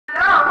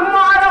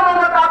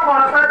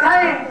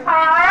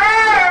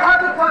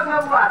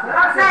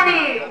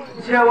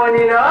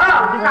शेवणीनं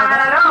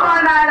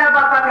मनाला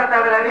बापा करता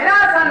गेला विना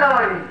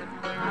संदवणी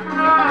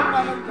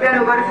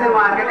तेणुकरी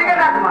सिनेमा किती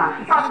गेलात मा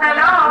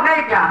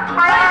नाही का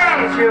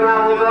शिवा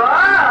उग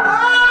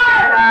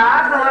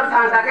समोर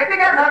सांगता किती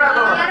काय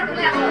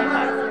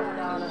झालं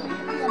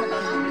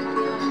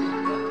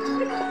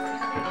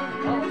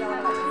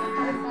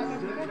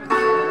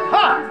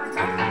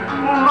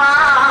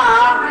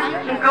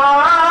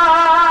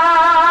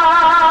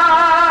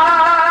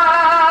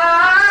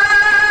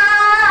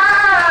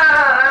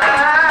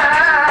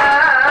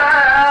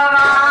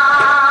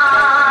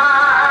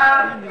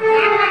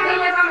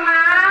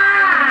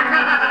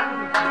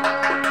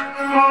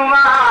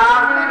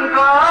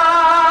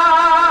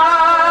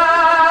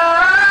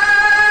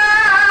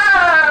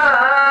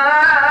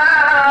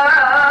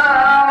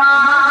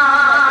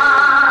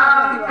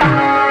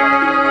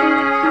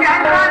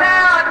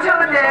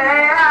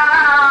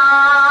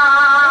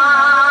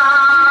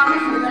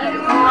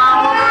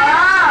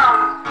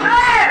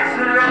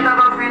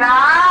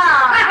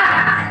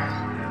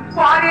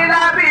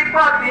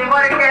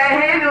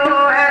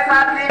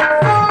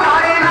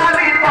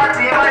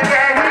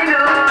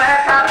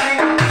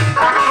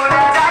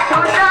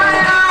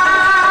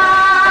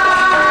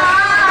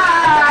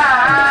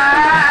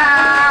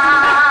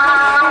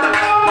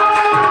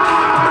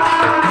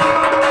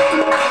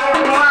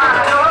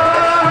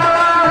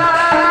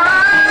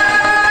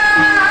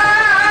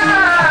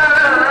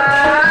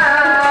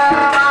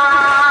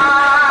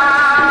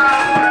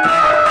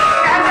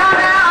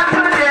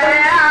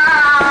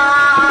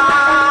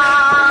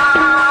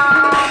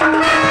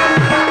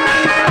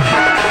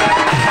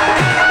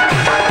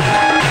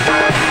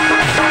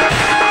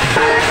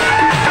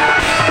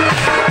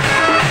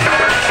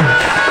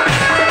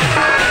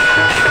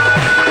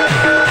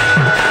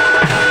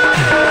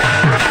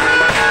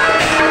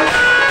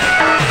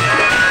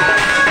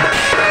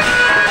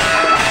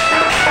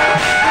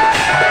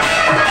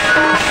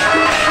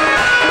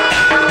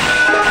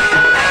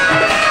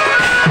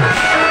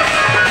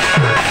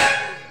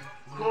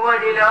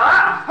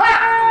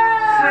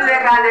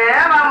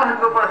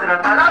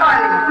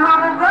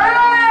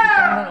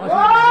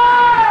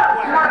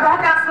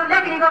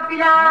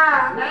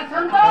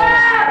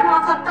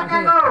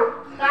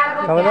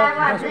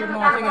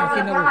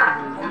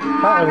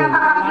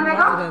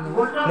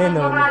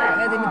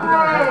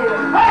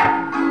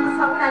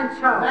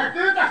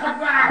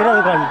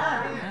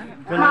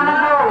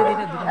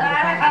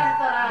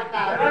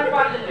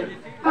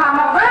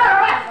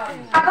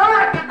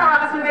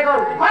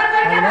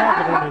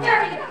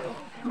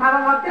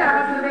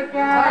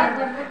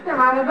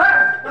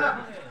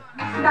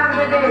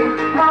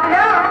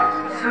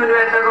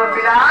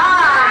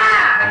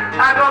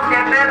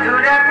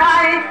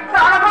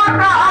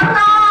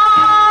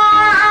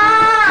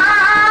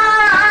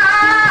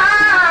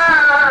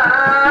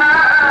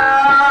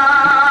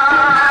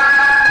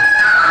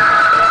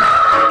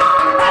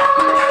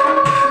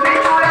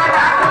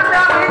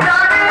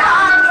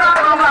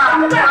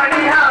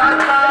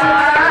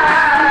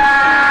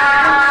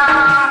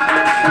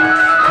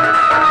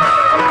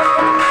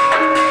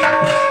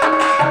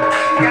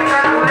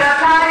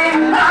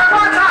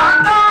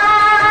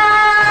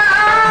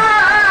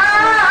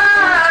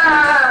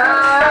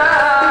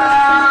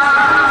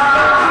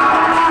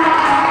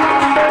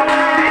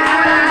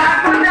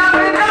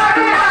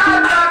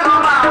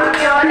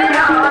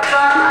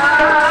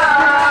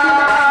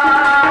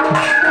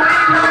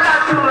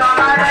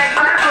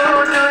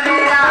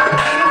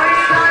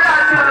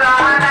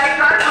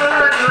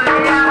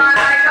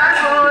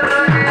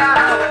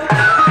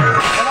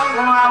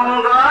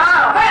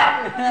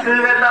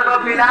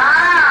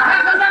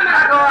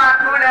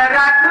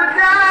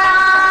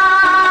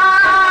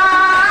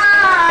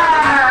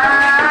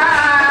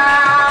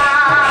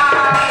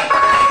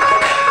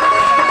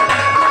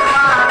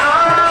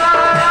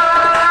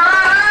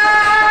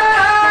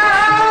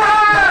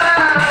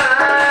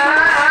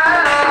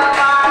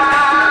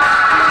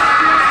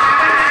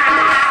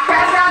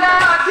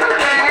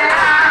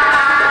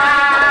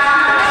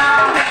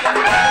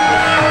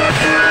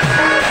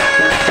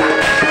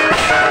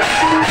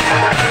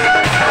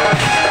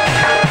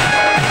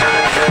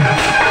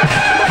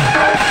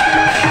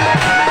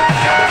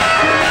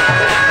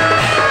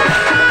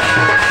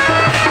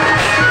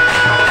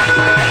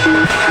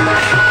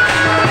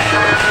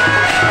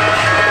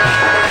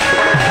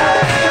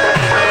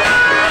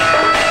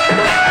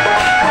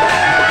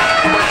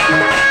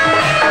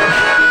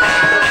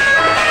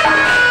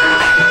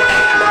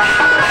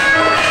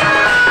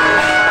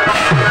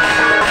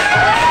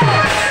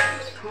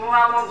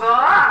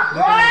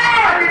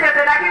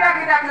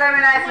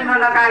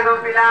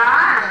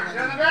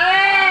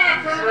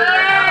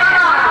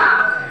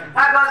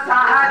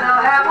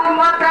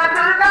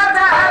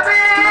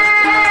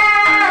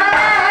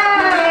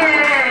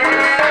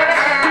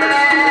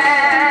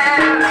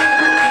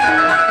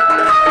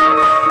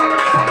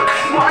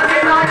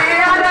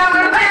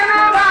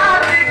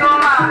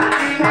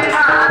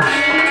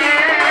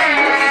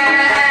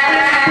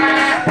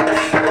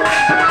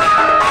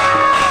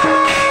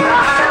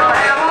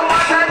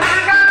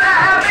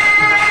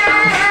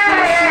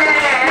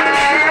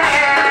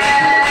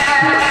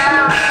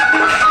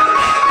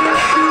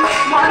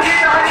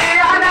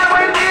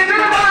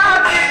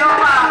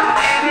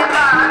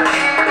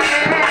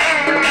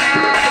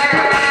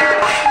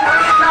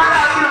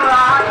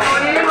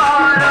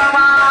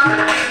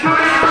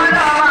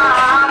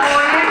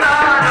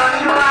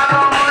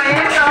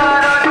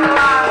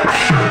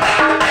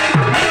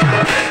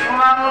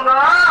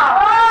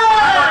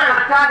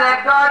रे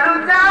करू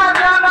जा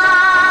जमा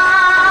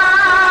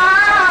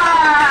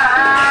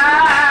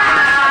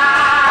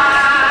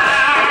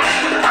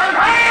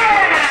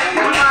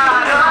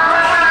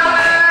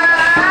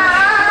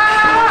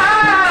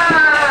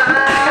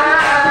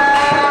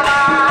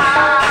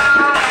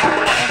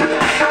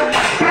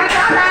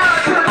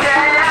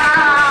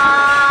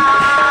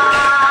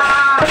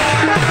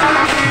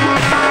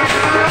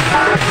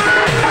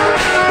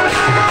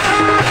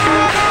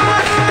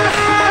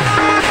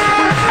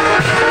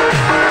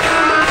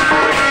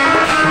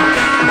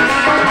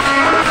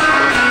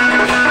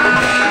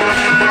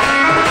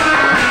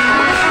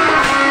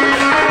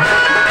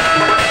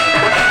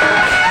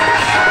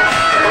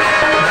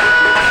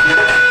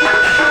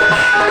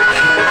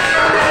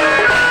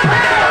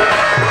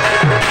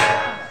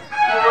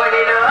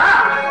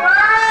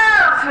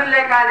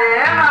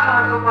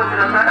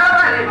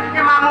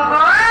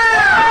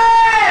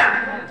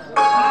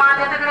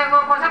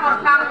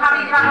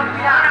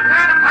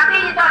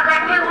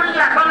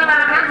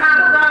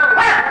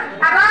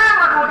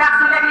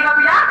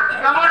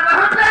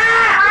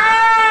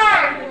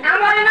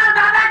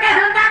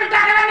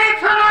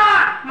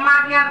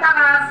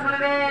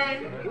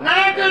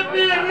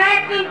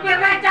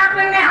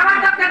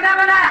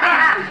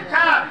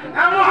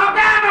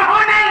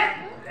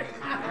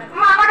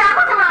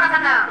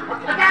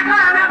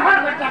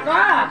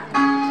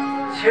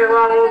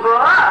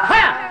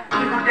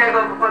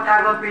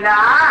पिला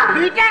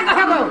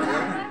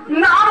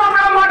नाम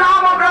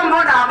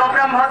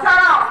ब्रह्म सर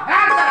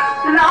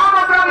नाम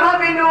ब्रह्म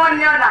बिनु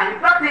अन्य नाही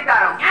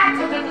प्रतिकार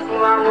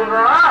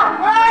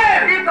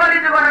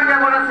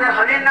केवल से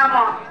हरि नाम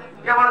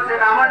केवल से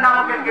राम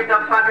नाम के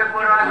जपा के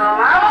पड़ा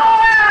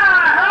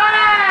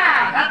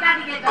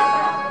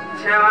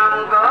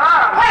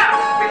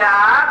पिला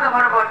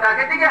तुम्हार बच्चा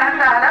के टिके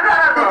हंता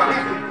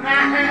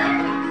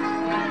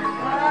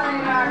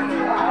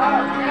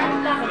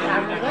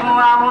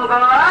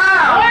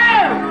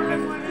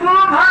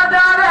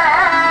भजरे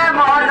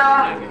मन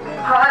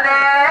हरे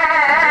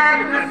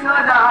कृष्ण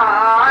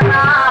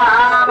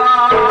नाम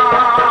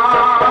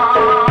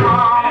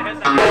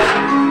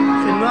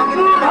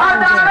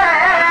भजरे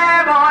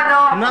मन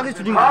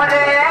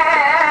हरे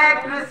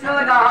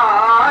कृष्ण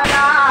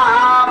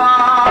नाम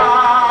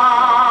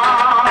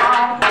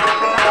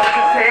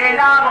से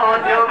नाम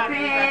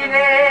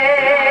जपिले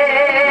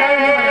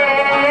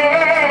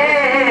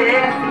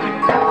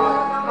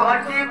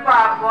कोटि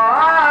पाप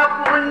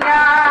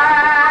पुण्य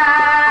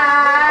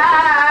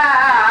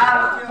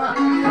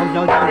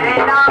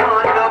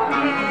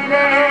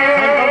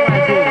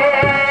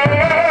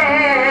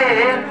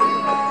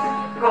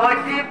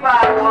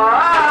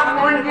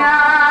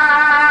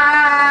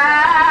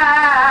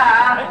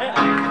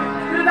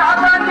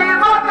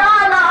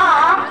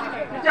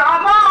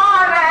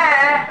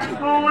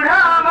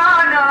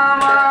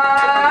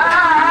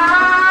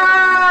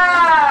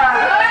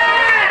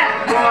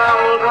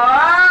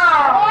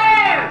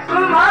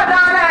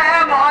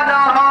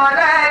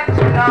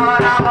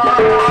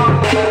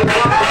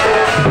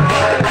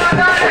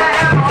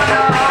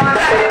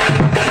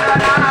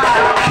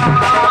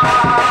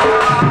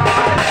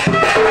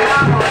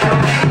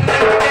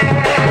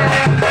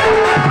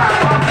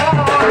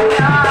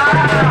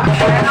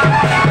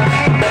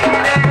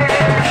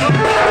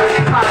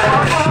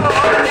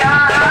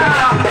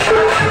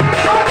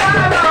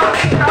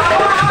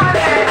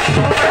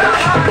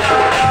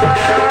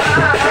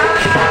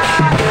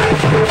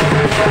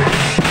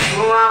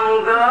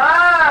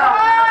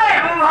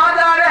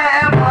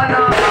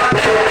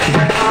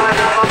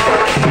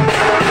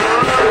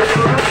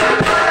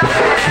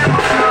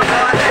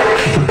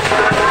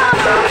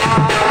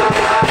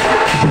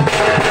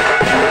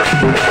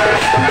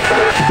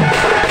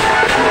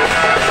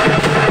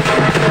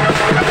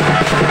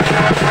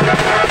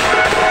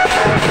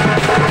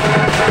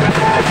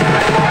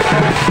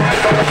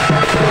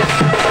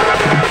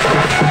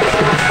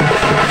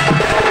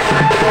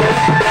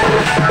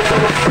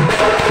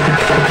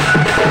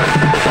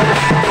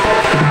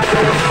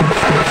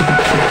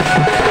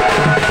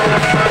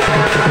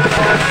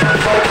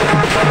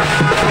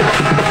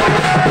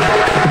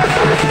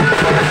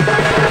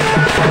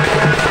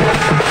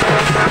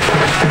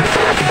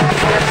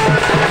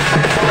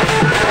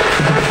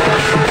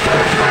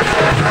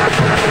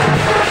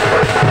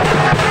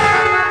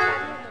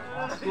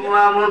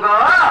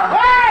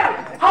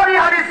हरि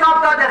हरि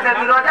शब्द जैसे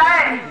दूर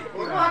जाए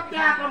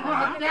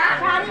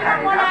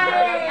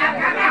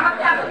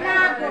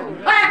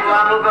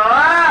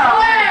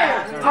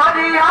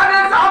हरि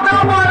हरि शब्द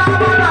बोला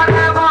बोला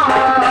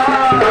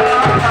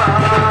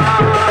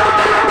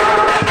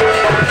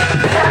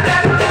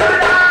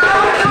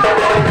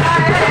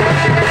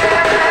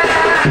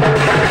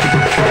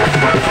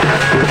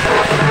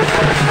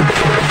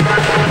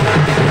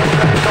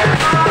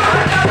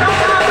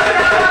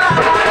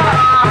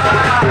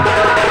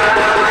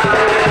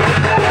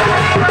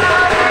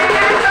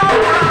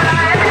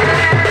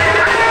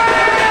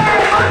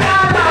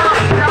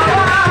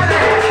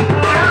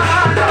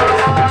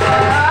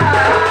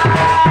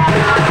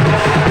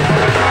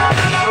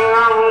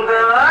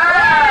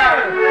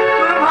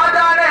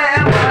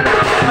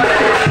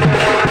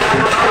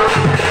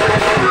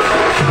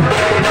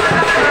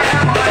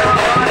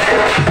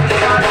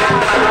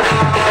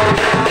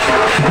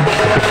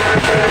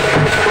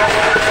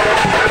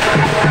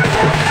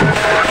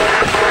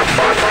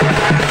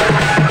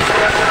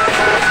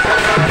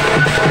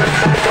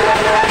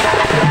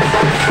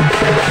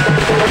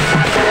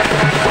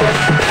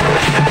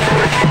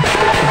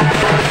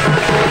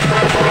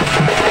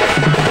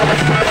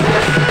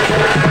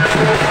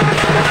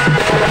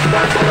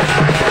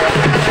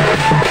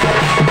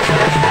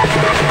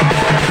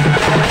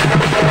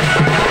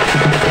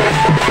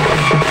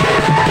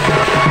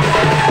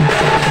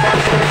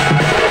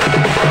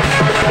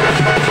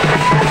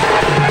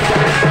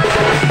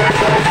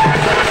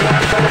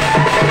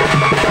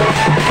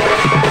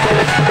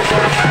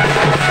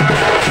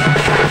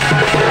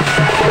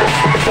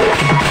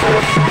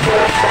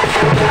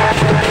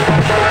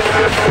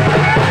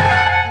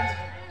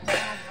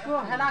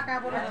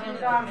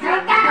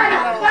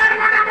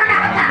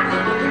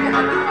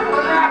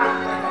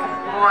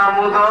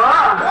मुगो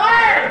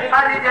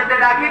अरे जते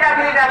डाकी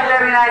डाकले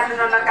बिना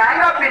सुनो न काय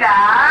गपिला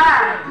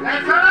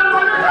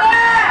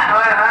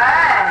होय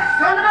होय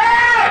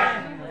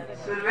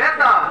सुनबे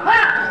तो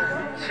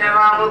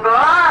सेवा मुगो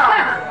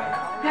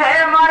हे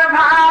मोर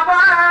भावा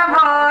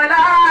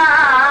भोला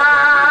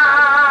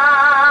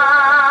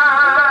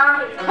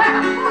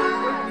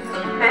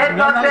हे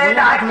तोते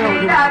डाकी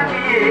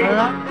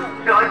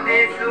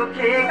तोते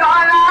सुखी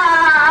गला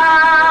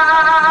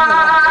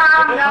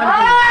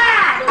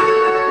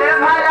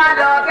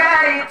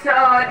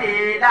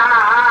छोड़ीला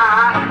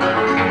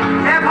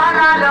हे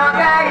भला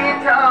लोगे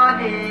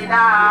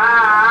छोड़ीला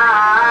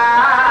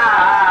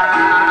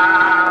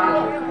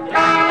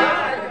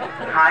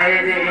हाय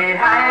रे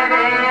हाय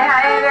रे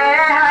हाय रे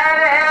हाय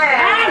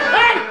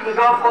रे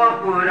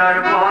गोपपुरर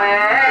बोए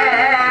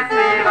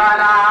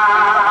शिवाला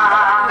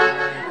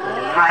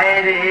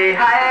हाय रे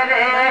हाय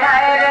रे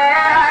हाय रे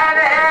हाय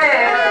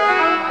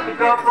रे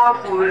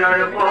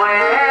गोपपुरर बोए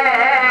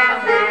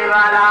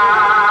शिवाला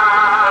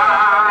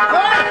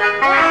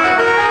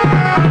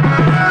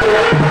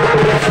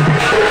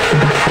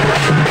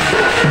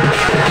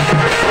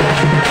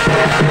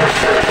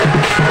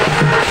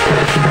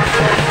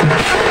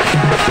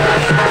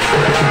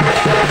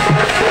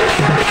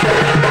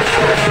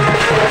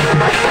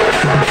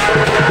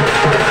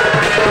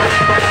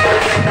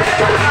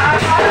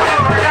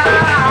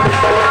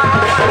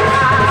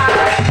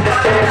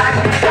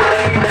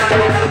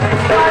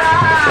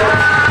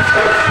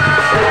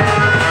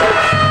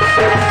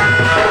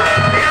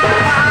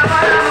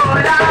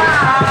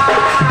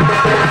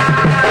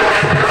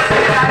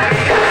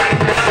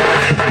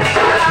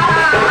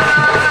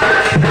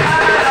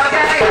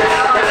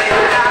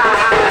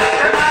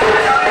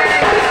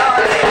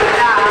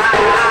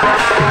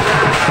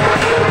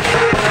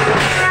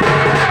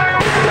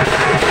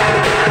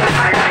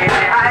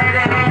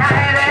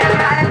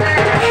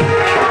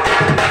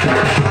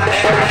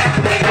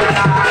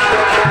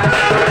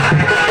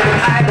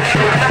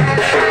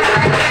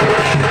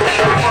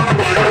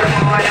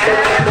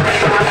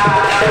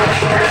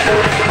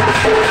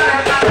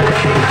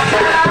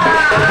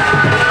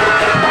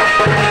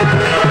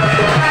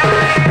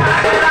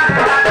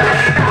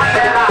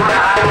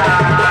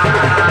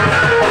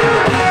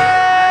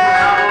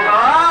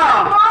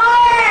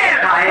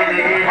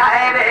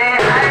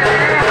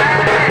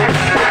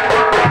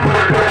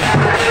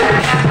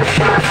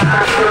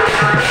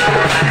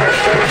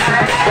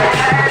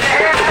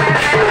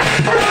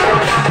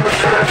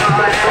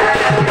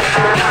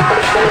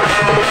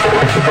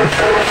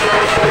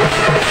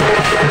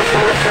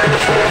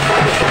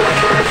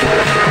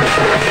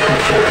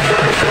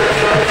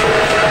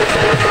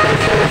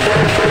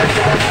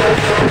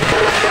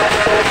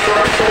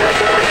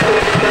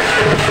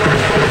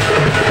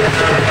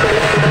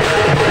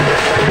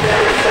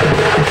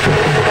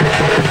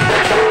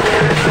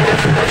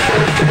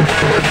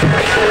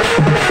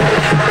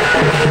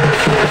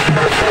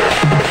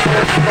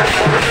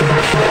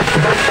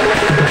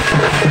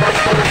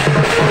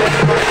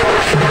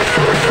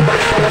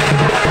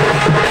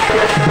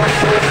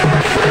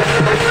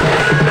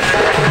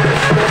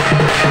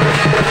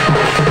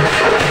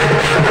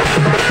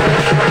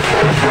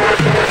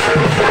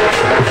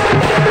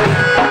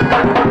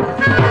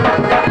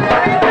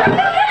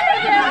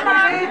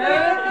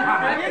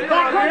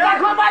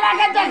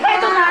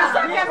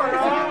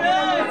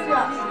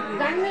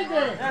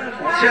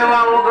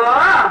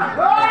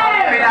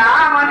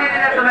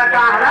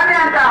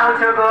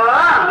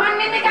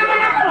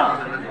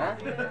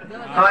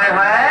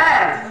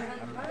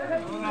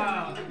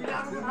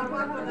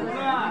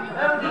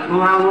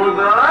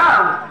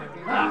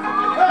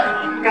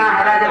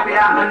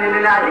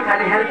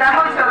खाली हेलता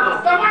हो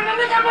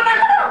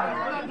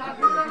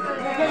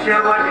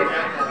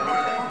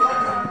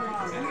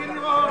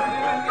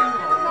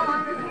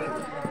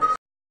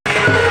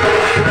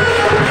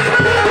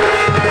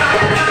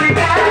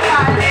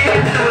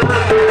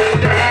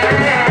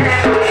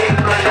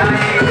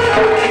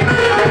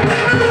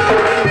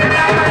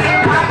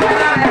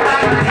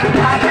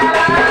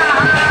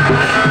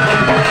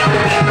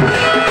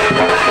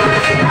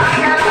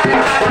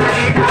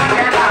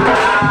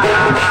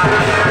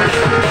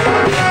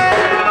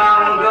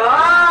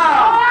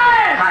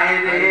हाय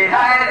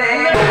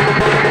रे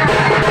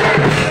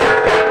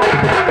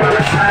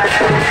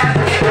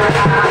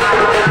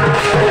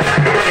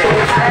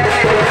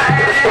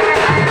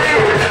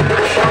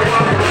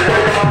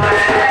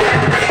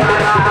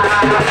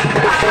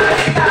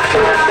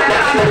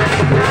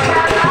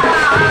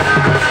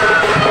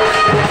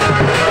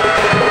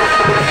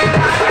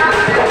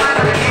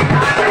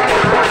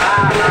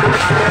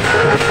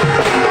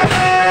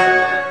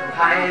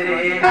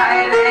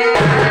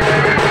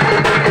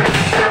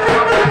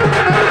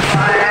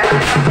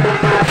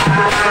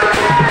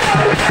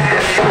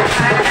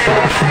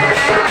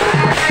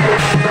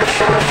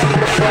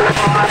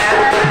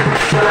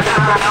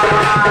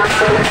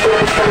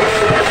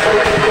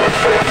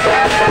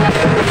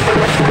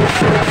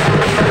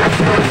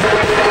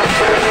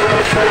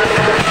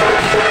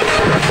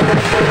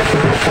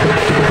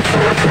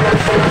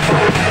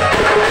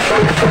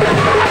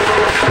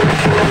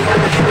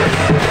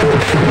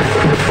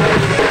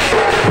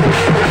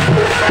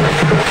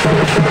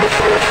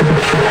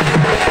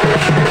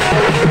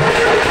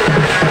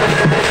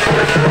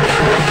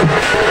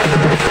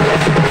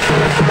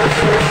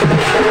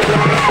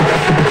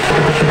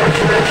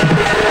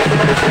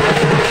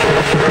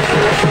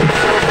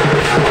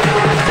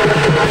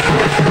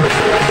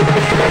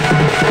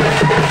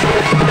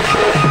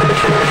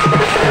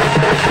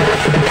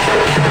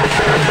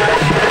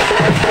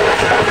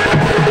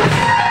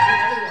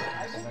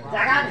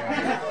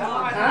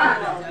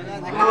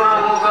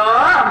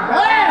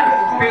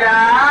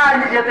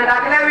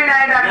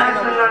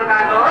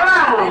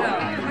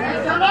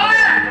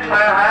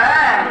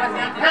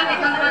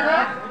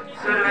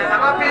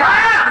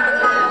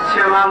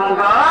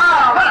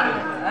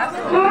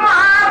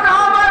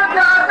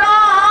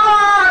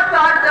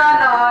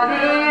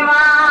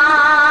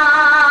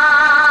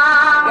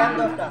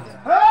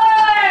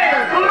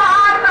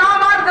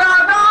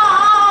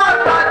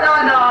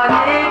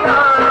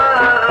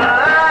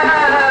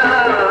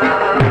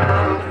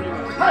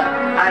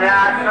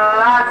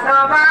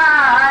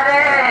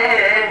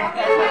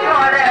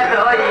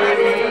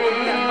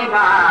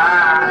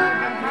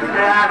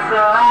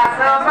आसो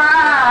आसो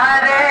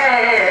मारे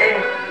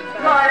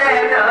करे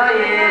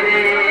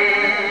रे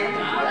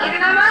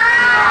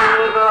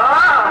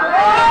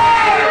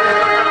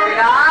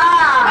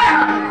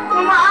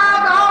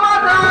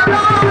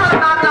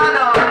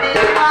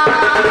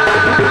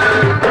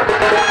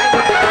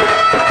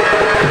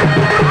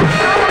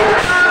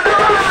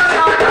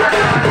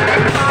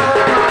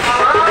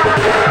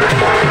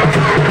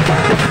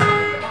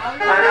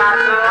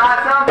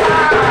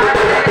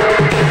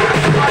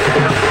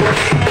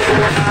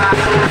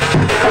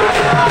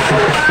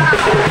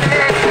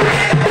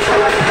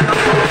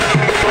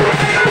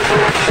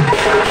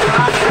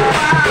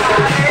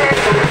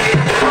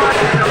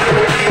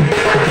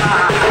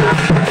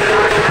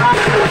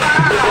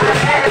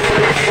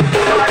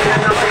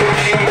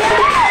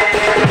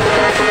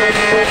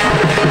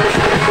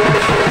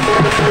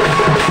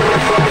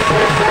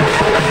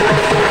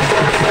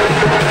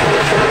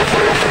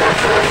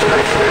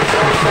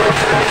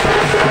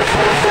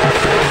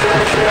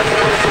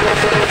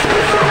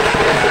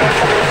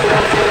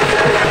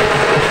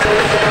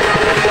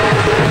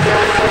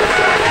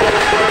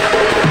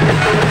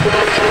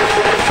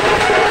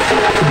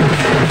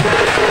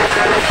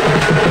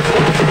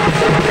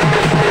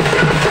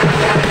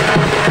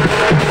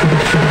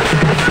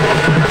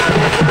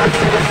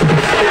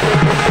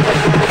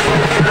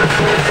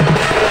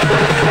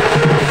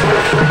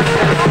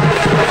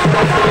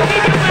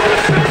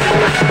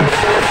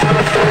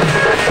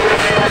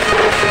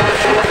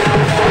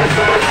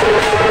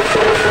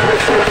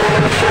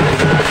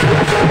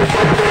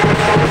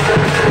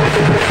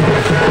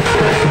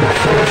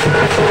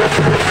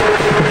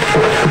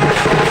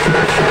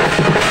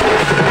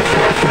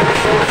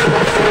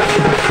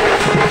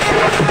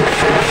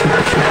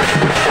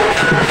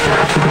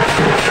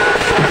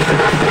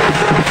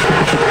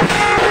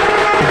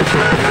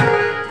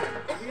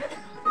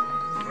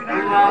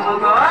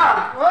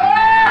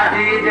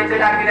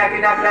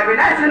Kita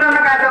bina suno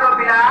na kaso ko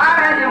pila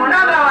ari muna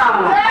brawa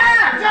mo.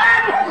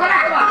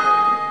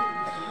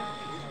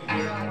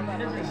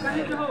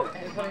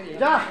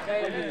 Ja.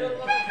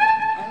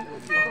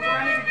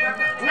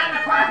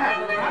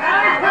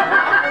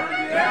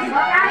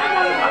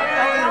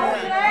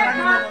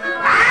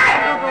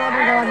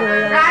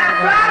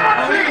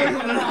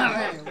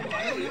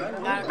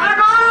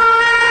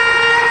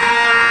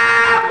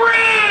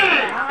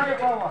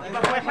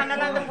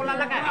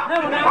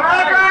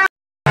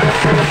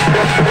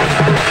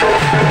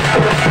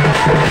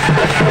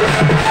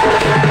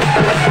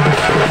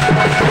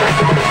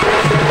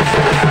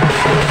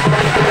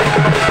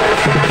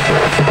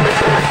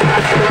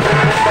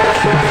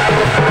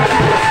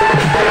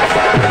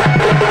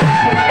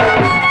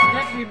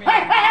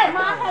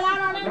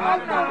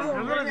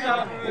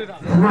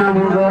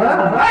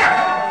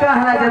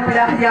 Kahla je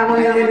pila dia mo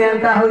yang ni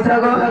entah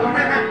usago.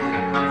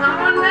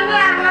 Amun ni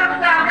agar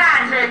jaga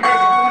aje.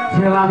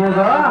 Sewa mo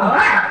go.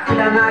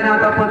 Pila na na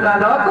to putra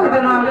lo ko de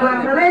nam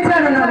ko re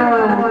chal na lo.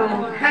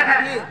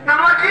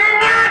 Namo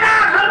jinya na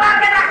sulba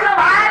ke rakho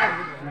bhai.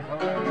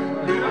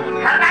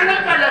 Khata nahi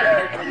chale.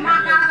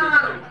 Maka na.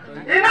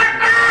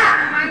 Inata.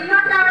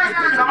 Inata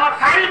beta. Namo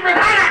sari pe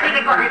bhai na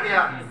ke ko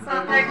diya.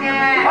 Sate ke.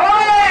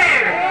 Oi.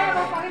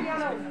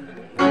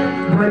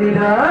 Bani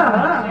na.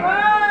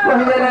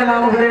 पहले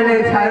नाम घरे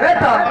नहीं छावे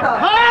तो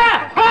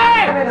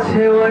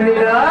छेवनी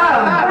रा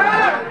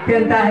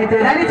Kenta है जे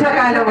जानी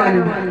छकालो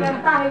बानु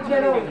Kenta है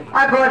जेरो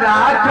आगो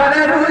रात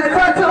रे रुस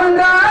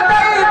सुंगा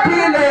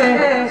दैथिले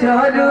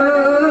चलू